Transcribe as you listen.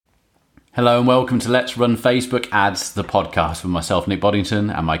Hello and welcome to Let's Run Facebook Ads, the podcast with myself, Nick Boddington,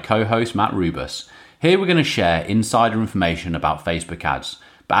 and my co-host, Matt Rubus. Here we're going to share insider information about Facebook ads.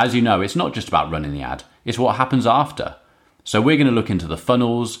 But as you know, it's not just about running the ad, it's what happens after. So we're going to look into the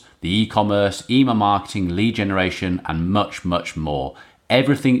funnels, the e-commerce, email marketing, lead generation, and much, much more.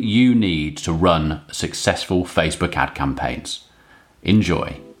 Everything you need to run successful Facebook ad campaigns.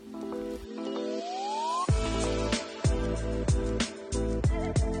 Enjoy.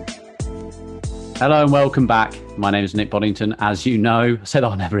 Hello and welcome back. My name is Nick Boddington. As you know, I say that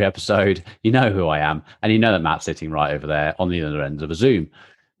on every episode, you know who I am. And you know that Matt's sitting right over there on the other end of a Zoom.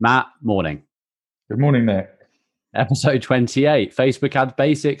 Matt, morning. Good morning, Nick. Episode 28, Facebook Ad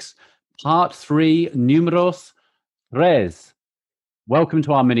Basics, Part 3, Números 3. Welcome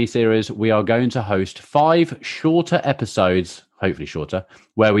to our mini-series. We are going to host 5 shorter episodes, hopefully shorter,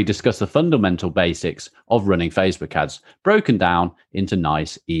 where we discuss the fundamental basics of running Facebook ads, broken down into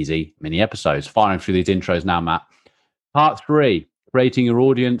nice, easy mini episodes. Firing through these intros now, Matt. Part 3, creating your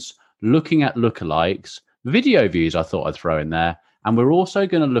audience, looking at lookalikes, video views I thought I'd throw in there, and we're also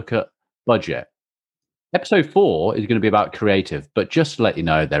going to look at budget. Episode 4 is going to be about creative, but just to let you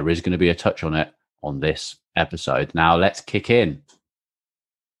know, there is going to be a touch on it on this episode. Now, let's kick in.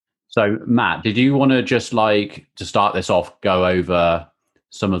 So, Matt, did you want to just to start this off, go over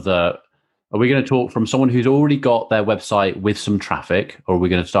some of are we going to talk from someone who's already got their website with some traffic, or are we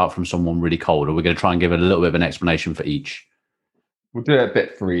going to start from someone really cold? Or are we going to try and give it a little bit of an explanation for each? We'll do it a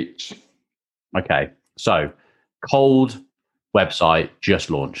bit for each. Okay. So, cold website just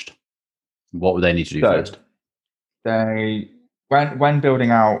launched. What would they need to do first? When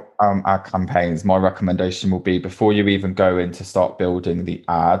building out our campaigns, my recommendation will be before you even go in to start building the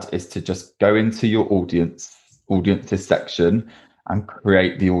ad is to just go into your audiences section and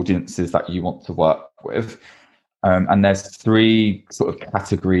create the audiences that you want to work with. And there's 3 sort of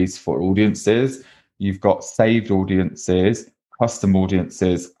categories for audiences. You've got saved audiences, custom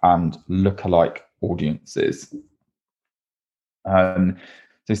audiences, and lookalike audiences.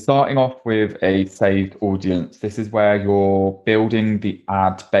 So starting off with a saved audience, this is where you're building the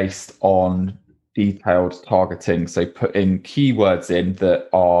ad based on detailed targeting. So putting keywords in that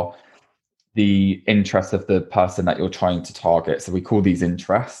are the interests of the person that you're trying to target. So we call these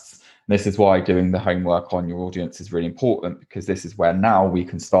interests. And this is why doing the homework on your audience is really important, because this is where now we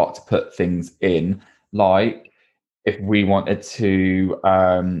can start to put things in, like if we wanted to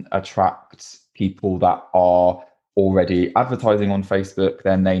attract people that are already advertising on Facebook,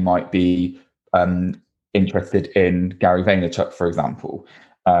 then they might be interested in Gary Vaynerchuk, for example.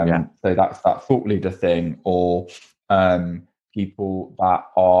 So that's that thought leader thing, or people that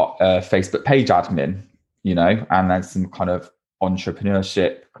are a Facebook page admin, and then some kind of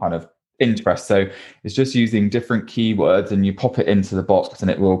entrepreneurship kind of interest. So it's just using different keywords, and you pop it into the box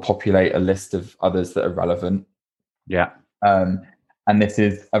and it will populate a list of others that are relevant. Yeah. And this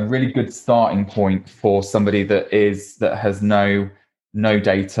is a really good starting point for somebody that has no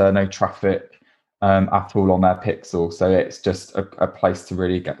data, no traffic at all on their pixel. So it's just a place to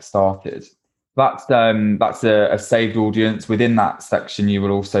really get started. That's a saved audience. Within that section, you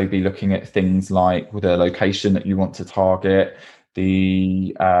will also be looking at things like the location that you want to target,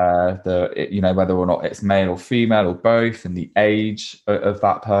 the whether or not it's male or female or both, and the age of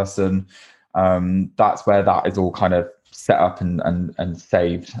that person. That's where that is all kind of set up and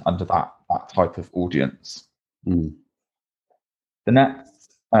saved under that type of audience. The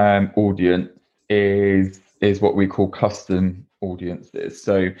next audience is what we call custom audiences.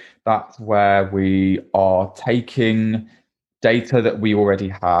 So that's where we are taking data that we already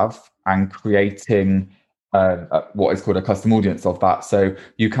have and creating what is called a custom audience of that. So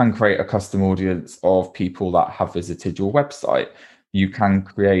you can create a custom audience of people that have visited your website. You can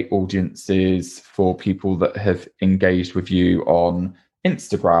create audiences for people that have engaged with you on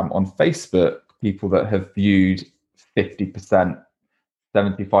Instagram, on Facebook, people that have viewed 50%,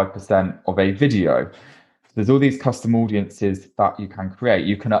 75% of a video. There's all these custom audiences that you can create.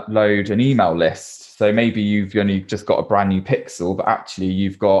 You can upload an email list. So maybe you've only just got a brand new pixel, but actually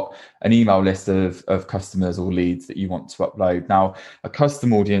you've got an email list of customers or leads that you want to upload. Now, a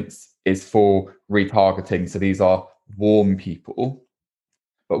custom audience is for retargeting. So these are warm people.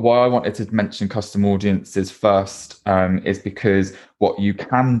 But why I wanted to mention custom audiences first is because what you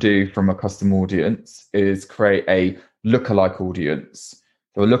can do from a custom audience is create a lookalike audience.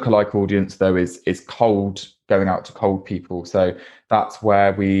 So a lookalike audience, though, is cold, going out to cold people. So that's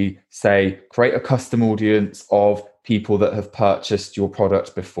where we say create a custom audience of people that have purchased your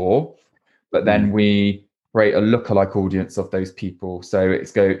product before, but then we create a lookalike audience of those people. So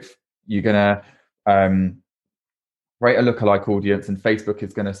you're gonna create a lookalike audience, and Facebook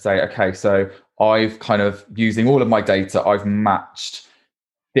is going to say, okay, so I've kind of using all of my data, I've matched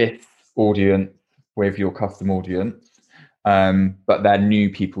this audience with your custom audience. But they're new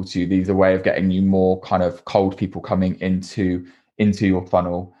people to you. These are a way of getting you more kind of cold people coming into your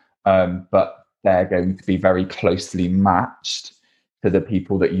funnel. But they're going to be very closely matched to the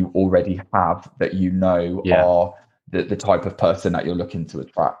people that you already have that you know are the type of person that you're looking to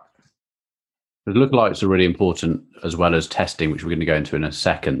attract. The lookalikes are really important, as well as testing, which we're going to go into in a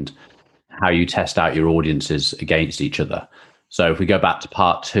second, how you test out your audiences against each other. So if we go back to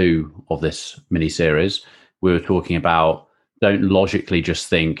part 2 of this mini series, we were talking about, don't logically just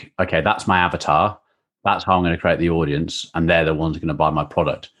think, okay, that's my avatar, that's how I'm going to create the audience, and they're the ones going to buy my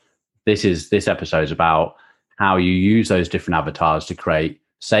product. This episode is about how you use those different avatars to create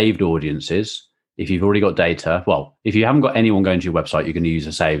saved audiences. If you've already got data, well, if you haven't got anyone going to your website, you're going to use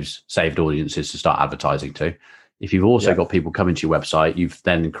the saved audiences to start advertising to. If you've also got people coming to your website, you've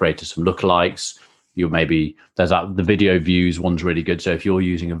then created some lookalikes. The video views one's really good. So if you're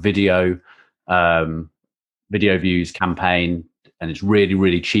using a video views campaign, and it's really,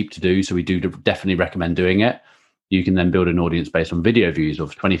 really cheap to do, so we do definitely recommend doing it. You can then build an audience based on video views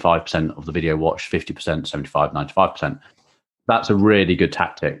of 25% of the video watched, 50%, 75, 95%. That's a really good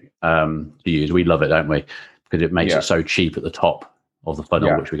tactic to use. We love it, don't we? Because it makes it so cheap at the top of the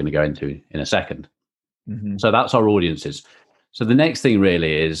funnel, which we're going to go into in a second. Mm-hmm. So that's our audiences. So the next thing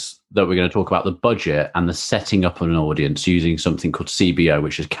really is that we're going to talk about the budget and the setting up of an audience using something called CBO,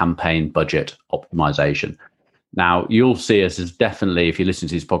 which is campaign budget optimization. Now, you'll see us as definitely, if you listen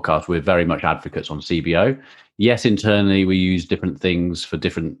to this podcast, we're very much advocates on CBO. Yes, internally, we use different things for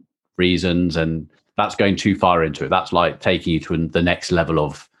different reasons, and that's going too far into it. That's like taking you to the next level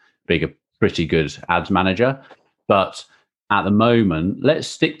of being a pretty good ads manager. But at the moment, let's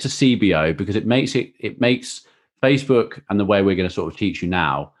stick to CBO, because it makes Facebook, and the way we're going to sort of teach you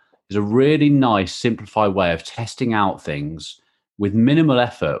now, is a really nice, simplified way of testing out things with minimal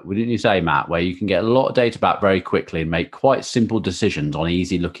effort, wouldn't you say, Matt, where you can get a lot of data back very quickly and make quite simple decisions on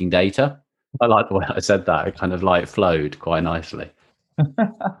easy looking data. I like the way I said that. It kind of like flowed quite nicely.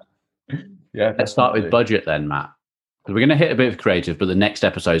 Let's start with budget then, Matt. Because we're going to hit a bit of creative, but the next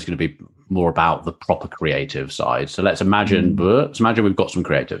episode is going to be more about the proper creative side. So let's imagine we've got some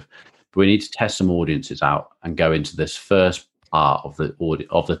creative, but we need to test some audiences out and go into this first part of we're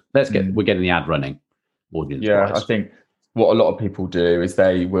getting the ad running audience. I think what a lot of people do is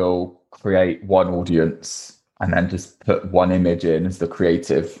they will create one audience and then just put one image in as the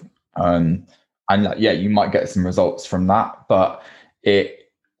creative. You might get some results from that, but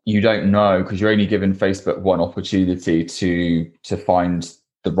you don't know, because you're only given Facebook one opportunity to find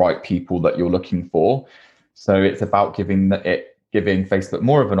the right people that you're looking for. So it's about giving Facebook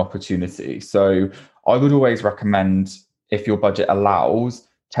more of an opportunity. So I would always recommend, if your budget allows,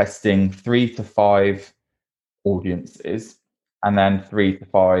 testing 3 to 5 audiences and then 3 to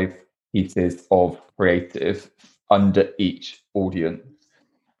 5 pieces of creative under each audience.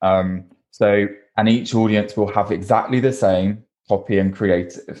 And each audience will have exactly the same copy and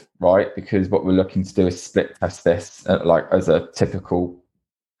creative, right? Because what we're looking to do is split test this as a typical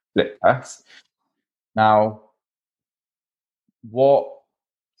split test. Now, what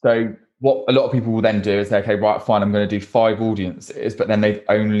a lot of people will then do is say, okay, right, fine, I'm going to do 5 audiences, but then they've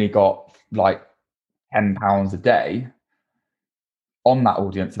only got like £10 a day on that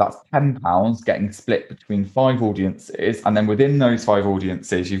audience. So that's £10 getting split between 5 audiences, and then within those 5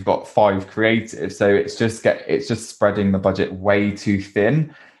 audiences, you've got 5 creatives. So it's just spreading the budget way too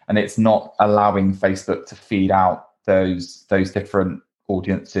thin, and it's not allowing Facebook to feed out those different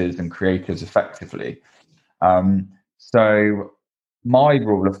audiences and creatives effectively. So my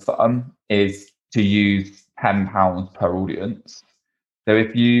rule of thumb is to use £10 per audience. So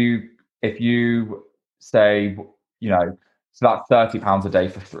if you say, so that's £30 a day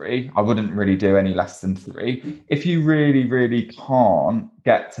for 3. I wouldn't really do any less than 3. If you really, really can't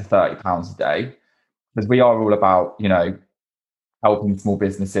get to £30 a day, because we are all about, helping small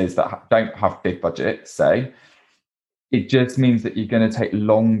businesses that don't have big budgets, say, it just means that you're going to take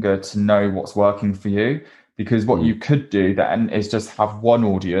longer to know what's working for you. Because what you could do then is just have one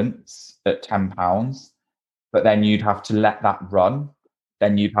audience at £10, but then you'd have to let that run.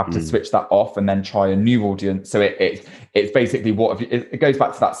 Then you'd have to switch that off and then try a new audience. So it's basically it goes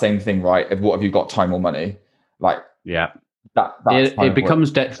back to that same thing, right? Of what have you got, time or money? It becomes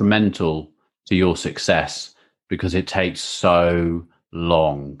detrimental to your success because it takes so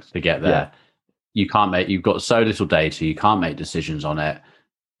long to get there. You've got so little data, you can't make decisions on it,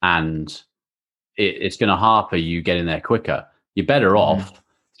 and it's going to harper you getting there quicker. You're better off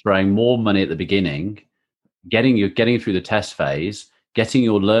throwing more money at the beginning getting through the test phase, getting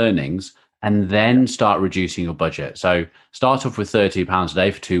your learnings, and then start reducing your budget. So start off with £30 a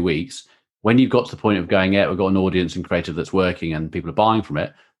day for 2 weeks. When you've got to the point of going, yeah, we've got an audience and creative that's working and people are buying from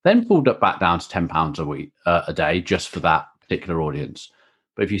it, then pulled it back down to £10 a week a day just for that particular audience.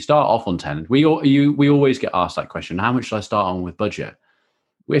 But if you start off on 10, we always get asked that question: how much should I start on with budget?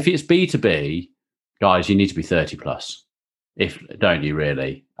 If it's B2B, guys, you need to be 30 plus. Don't you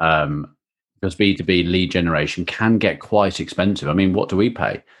really? Because B2B lead generation can get quite expensive. I mean, what do we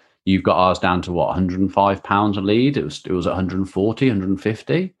pay? You've got ours down to what, £105 a lead? It was 140,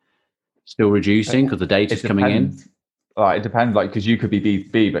 150. Still reducing because the data's coming in. It depends, because you could be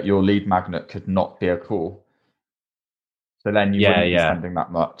B2B, but your lead magnet could not be a call. So then you wouldn't be spending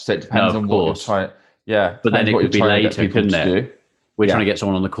that much. So it depends on what you're trying. Yeah, but then it could be later, couldn't it? We're trying to get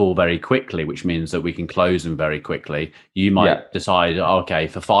someone on the call very quickly, which means that we can close them very quickly. You might decide, okay,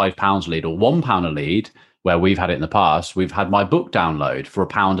 for £5 a lead or £1 a lead, where we've had it in the past, we've had my book download for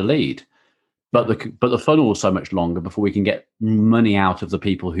 £1 a lead. But the funnel is so much longer before we can get money out of the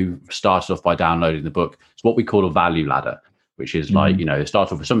people who started off by downloading the book. It's what we call a value ladder, which is like, they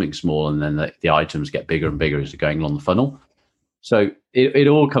start off with something small and then the items get bigger and bigger as they're going along the funnel. So it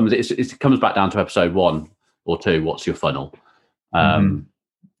all comes, it comes back down to episode 1 or 2. What's your funnel? And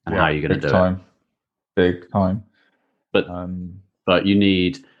how are you going to do it? Big time. But you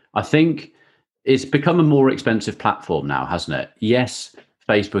need, I think it's become a more expensive platform now, hasn't it? Yes,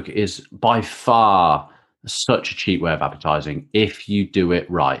 Facebook is by far such a cheap way of advertising if you do it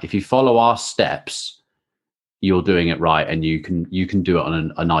right. If you follow our steps, you're doing it right, and you can do it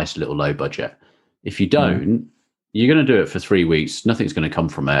on a nice little low budget. If you don't, you're going to do it for 3 weeks. Nothing's going to come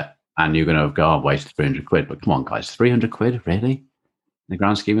from it, and you're going to go, wasted 300 quid. But come on, guys, 300 quid, really? In the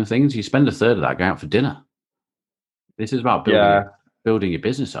grand scheme of things, you spend a third of that going out for dinner. This is about building your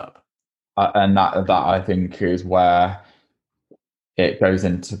business up. And that I think is where it goes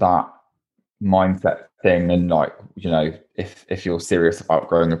into that mindset thing. And if you're serious about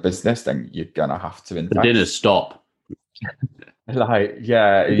growing a business, then you're going to have to invest. The dinners stop. It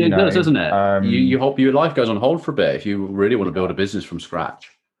does, doesn't it? You hope your life goes on hold for a bit if you really want to build a business from scratch.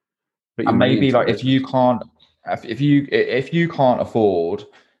 And maybe if you can't afford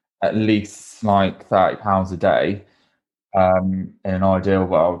at least £30 a day, in an ideal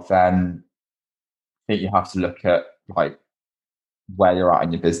world, then I think you have to look at where you're at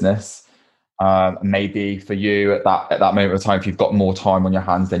in your business. Maybe for you at that moment of time, if you've got more time on your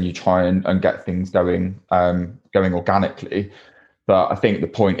hands, then you try and get things going organically. But I think the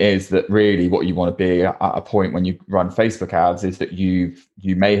point is that really what you want to be at a point when you run Facebook ads is that you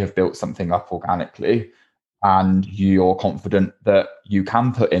may have built something up organically, and you're confident that you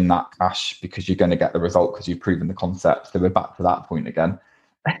can put in that cash because you're going to get the result because you've proven the concept. So we're back to that point again.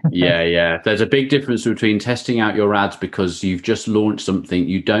 Yeah. There's a big difference between testing out your ads because you've just launched something.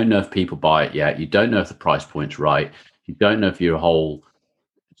 You don't know if people buy it yet. You don't know if the price point's right. You don't know if your whole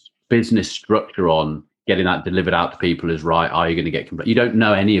business structure on getting that delivered out to people is right. Are you going to get complete? You don't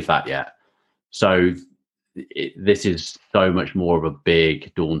know any of that yet. So this is so much more of a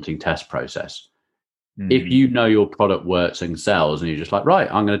big, daunting test process. If you know your product works and sells and you're just like,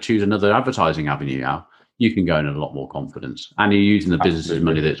 right, I'm going to choose another advertising avenue now, you can go in a lot more confidence. And you're using the business's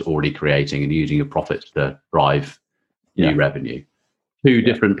money that's already creating and using your profits to drive new revenue. Two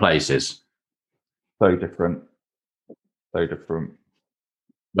different places. So different.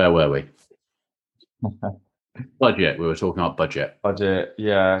 Where were we? Budget. We were talking about budget. Budget,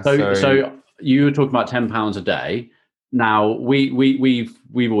 yeah. So you were talking about £10 a day. Now we've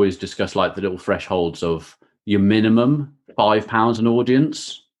always discussed the little thresholds of your minimum £5 an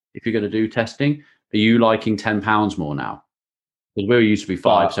audience if you're going to do testing. Are you liking £10 more now? Because we used to be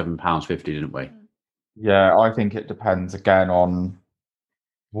 £7.50, didn't we? Yeah, I think it depends again on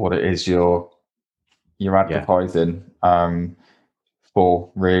what it is you're advertising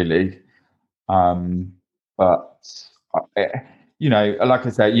for, really. But like I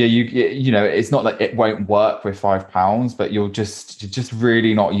said, it's not that it won't work with £5, but you're just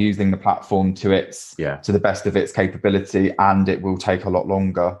really not using the platform to the best of its capability, and it will take a lot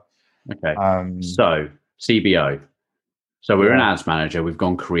longer. Okay. So CBO. So we're an ads manager. We've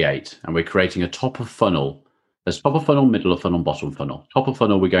gone create, and we're creating a top of funnel. There's top of funnel, middle of funnel, bottom of funnel. Top of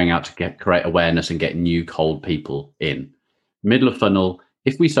funnel, we're going out to create awareness and get new cold people in. Middle of funnel,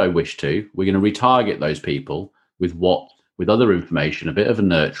 if we so wish to, we're going to retarget those people with other information, a bit of a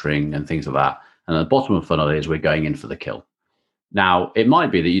nurturing and things like that. And at the bottom of funnel is we're going in for the kill. Now, it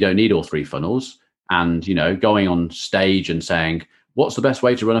might be that you don't need all three funnels, and going on stage and saying, what's the best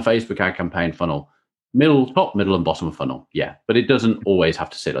way to run a Facebook ad campaign funnel? Top, middle, and bottom of funnel. Yeah, but it doesn't always have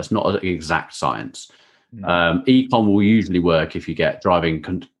to sit. That's not an exact science. No. Ecom will usually work if you get driving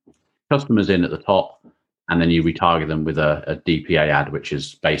customers in at the top, and then you retarget them with a DPA ad, which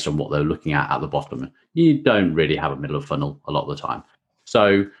is based on what they're looking at the bottom. You don't really have a middle of funnel a lot of the time.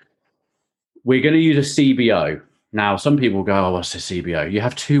 So we're going to use a CBO. Now, some people go, oh, what's a CBO? You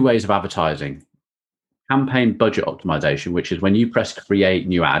have two ways of advertising. Campaign budget optimization, which is when you press create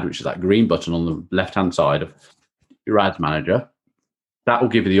new ad, which is that green button on the left-hand side of your ads manager. That will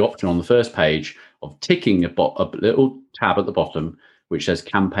give you the option on the first page of ticking a little tab at the bottom, which says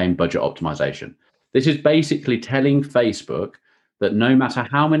campaign budget optimization. This is basically telling Facebook that no matter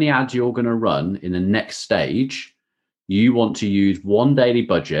how many ads you're going to run in the next stage, you want to use one daily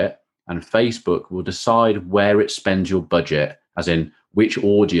budget, and Facebook will decide where it spends your budget, as in which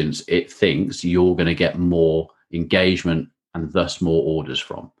audience it thinks you're going to get more engagement and thus more orders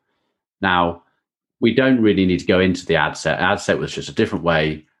from. Now, we don't really need to go into the ad set. Ad set was just a different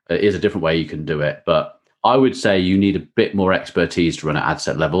way. It is a different way you can do it. But I would say you need a bit more expertise to run at ad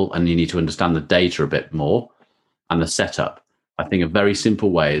set level, and you need to understand the data a bit more and the setup. I think a very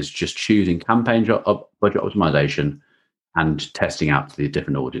simple way is just choosing campaign budget optimization and testing out to the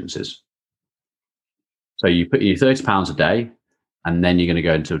different audiences. So you put your £30 a day, and then you're going to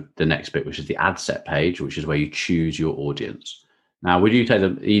go into the next bit, which is the ad set page, which is where you choose your audience. Now, would you say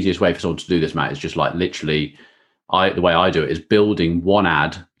the easiest way for someone to do this, Matt, is just like literally, the way I do it is building one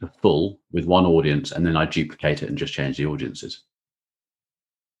ad to full with one audience, and then I duplicate it and just change the audiences.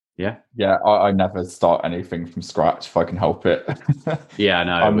 Yeah. Yeah, I never start anything from scratch if I can help it. Yeah,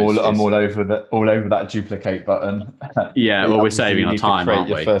 no. I'm all over that duplicate button. Yeah, well, we're saving our time, aren't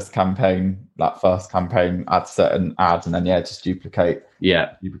we? Your first campaign ad set and add, and then just duplicate.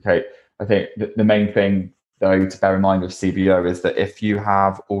 Yeah, duplicate. I think the main thing though to bear in mind with CBO is that if you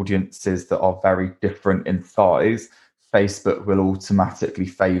have audiences that are very different in size, Facebook will automatically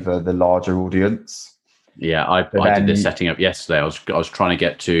favor the larger audience. Yeah, I did this setting up yesterday. I was trying to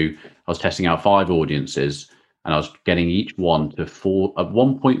get to, I was testing out 5 audiences, and I was getting each one to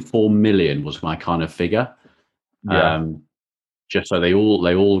 1.4 million was my kind of figure. Yeah. Just so they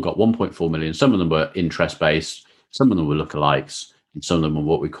all got 1.4 million. Some of them were interest based, some of them were lookalikes, and some of them were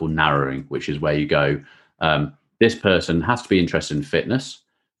what we call narrowing, which is where you go, this person has to be interested in fitness,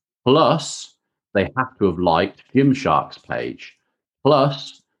 plus they have to have liked Gymshark's page,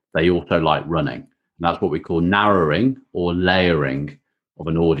 plus they also like running. And that's what we call narrowing or layering of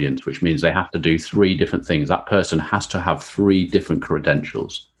an audience, which means they have to do 3 different things. That person has to have 3 different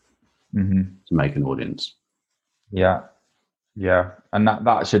credentials to make an audience. Yeah. And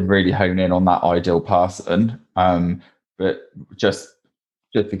that should really hone in on that ideal person. But just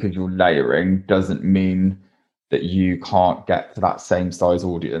because you're layering doesn't mean that you can't get to that same size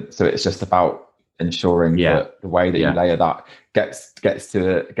audience. So it's just about ensuring that the way that you layer that gets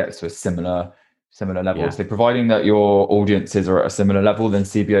to a similar level. So providing that your audiences are at a similar level, then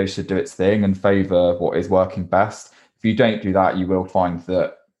CBO should do its thing and favor what is working best. If you don't do that, you will find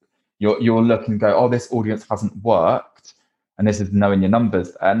that you'll look and go, oh, this audience hasn't worked. And this is knowing your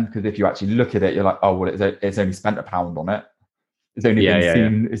numbers then, because if you actually look at it, you're like, oh, well, it's only spent £1 on it. It's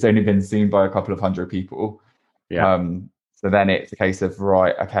only been seen by a couple of hundred people. Yeah. So then it's a case of,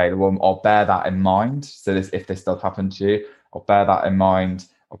 right, okay, well, I'll bear that in mind. So if this does happen to you, I'll bear that in mind.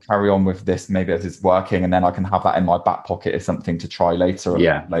 I'll carry on with this. Maybe if it's working, and then I can have that in my back pocket as something to try later.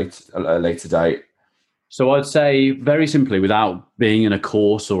 Later date. So I'd say very simply, without being in a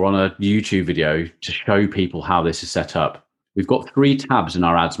course or on a YouTube video, to show people how this is set up. We've got 3 tabs in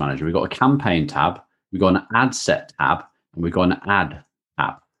our ads manager. We've got a campaign tab, we've got an ad set tab, and we've got an ad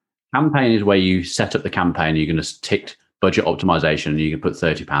tab. Campaign is where you set up the campaign. You're going to tick budget optimization, and you can put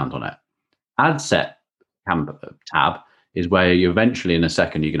 £30 on it. Ad set tab is where you eventually, in a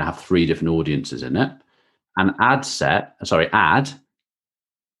second, you're going to have 3 different audiences in it. And ad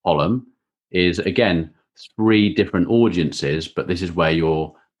column is, again, 3 different audiences, but this is where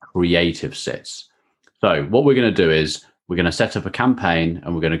your creative sits. So what we're going to do is we're going to set up a campaign,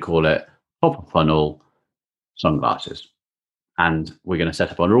 and we're going to call it top of funnel sunglasses. And we're going to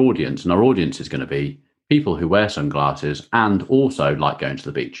set up our audience, and our audience is going to be people who wear sunglasses and also like going to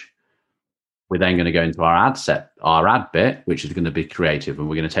the beach. We're then going to go into our ad bit, which is going to be creative. And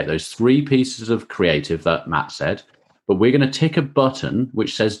we're going to take those 3 pieces of creative that Matt said, but we're going to tick a button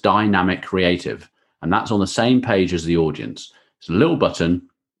which says dynamic creative. And that's on the same page as the audience. It's a little button,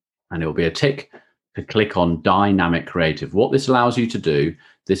 and it will be a tick to click on dynamic creative. What this allows you to do,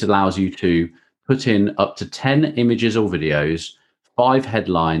 this allows you to put in up to 10 images or videos, 5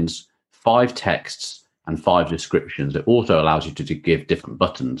 headlines, 5 texts, and 5 descriptions. It also allows you to give different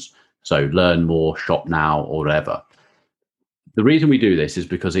buttons. So learn more, shop now, or whatever. The reason we do this is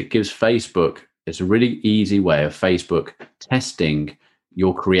because it gives Facebook It's a really easy way of Facebook testing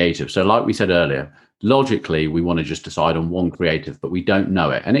your creative. So like we said earlier, logically, we want to just decide on one creative, but we don't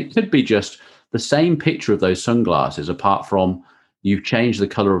know it. And it could be just the same picture of those sunglasses, apart from you've changed the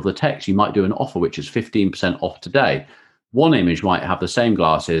color of the text. You might do an offer, which is 15% off today. One image might have the same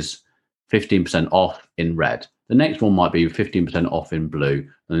glasses, 15% off in red. The next one might be 15% off in blue.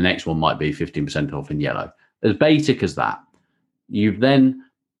 And the next one might be 15% off in yellow. As basic as that. You then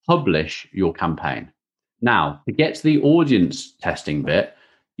publish your campaign. Now, to get to the audience testing bit,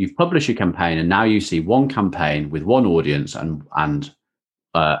 you've published your campaign, and now you see one campaign with one audience and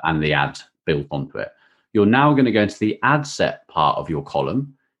the ad built onto it. You're now going to go into the ad set part of your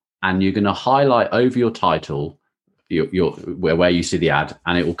column, and you're going to highlight over your title where you see the ad,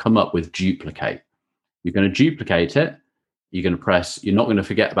 and it will come up with duplicate. You're going to duplicate it. You're going to press. You're not going to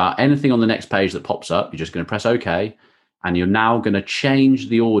forget about anything on the next page that pops up. You're just going to press OK, and you're now going to change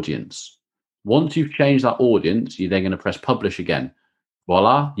the audience. Once you've changed that audience, you're then going to press publish again.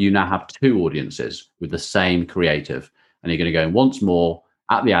 Voila, you now have two audiences with the same creative. And you're going to go in once more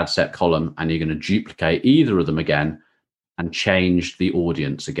at the ad set column, and you're going to duplicate either of them again and change the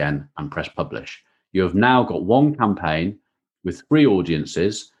audience again and press publish. You have now got one campaign with three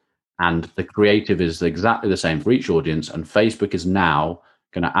audiences, and the creative is exactly the same for each audience. And Facebook is now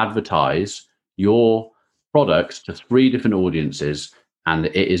going to advertise your products to three different audiences, and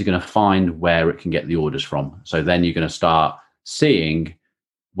it is going to find where it can get the orders from. So then you're going to start seeing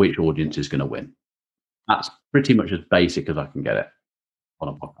which audience is going to win. That's pretty much as basic as I can get it on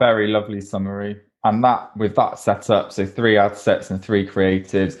a podcast. Very lovely summary. And that, with that setup, so 3 ad sets and 3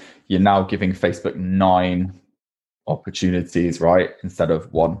 creatives, you're now giving Facebook 9 opportunities, right? Instead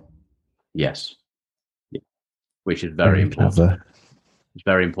of 1. Yes. Yeah. Which is very important. It's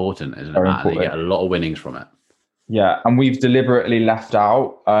very important, isn't it, Matt? You get a lot of winnings from it. Yeah, and we've deliberately left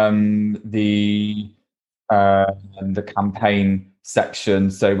out the campaign section.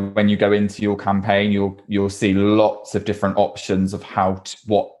 So when you go into your campaign, you'll see lots of different options of how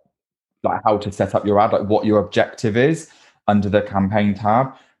to set up your ad, like what your objective is under the campaign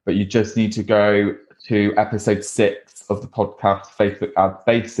tab. But you just need to go to episode 6 of the podcast, Facebook Ad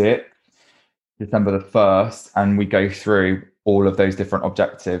Basics, December the 1st, and we go through all of those different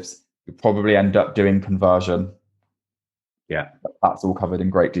objectives. You probably end up doing conversion. Yeah, that's all covered in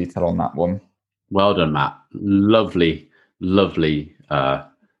great detail on that one. Well done, Matt. Lovely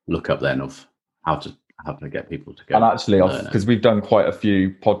look up then of how to get people to go. And actually, because we've done quite a few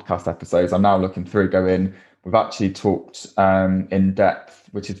podcast episodes, I'm now looking through, we've actually talked in depth,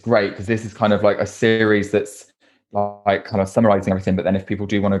 which is great, because this is kind of like a series that's like kind of summarizing everything. But then if people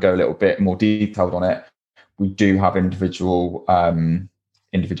do want to go a little bit more detailed on it, we do have individual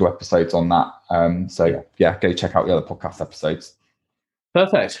episodes on that. So yeah, go check out the other podcast episodes.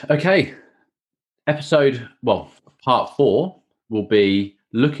 Perfect. Okay. Part 4 will be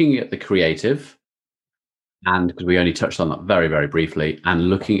looking at the creative, and because we only touched on that very, very briefly, and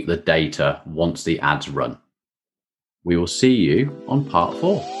looking at the data once the ads run. We will see you on part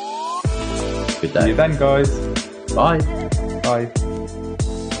 4. Good day. See you then, guys. Bye. Bye.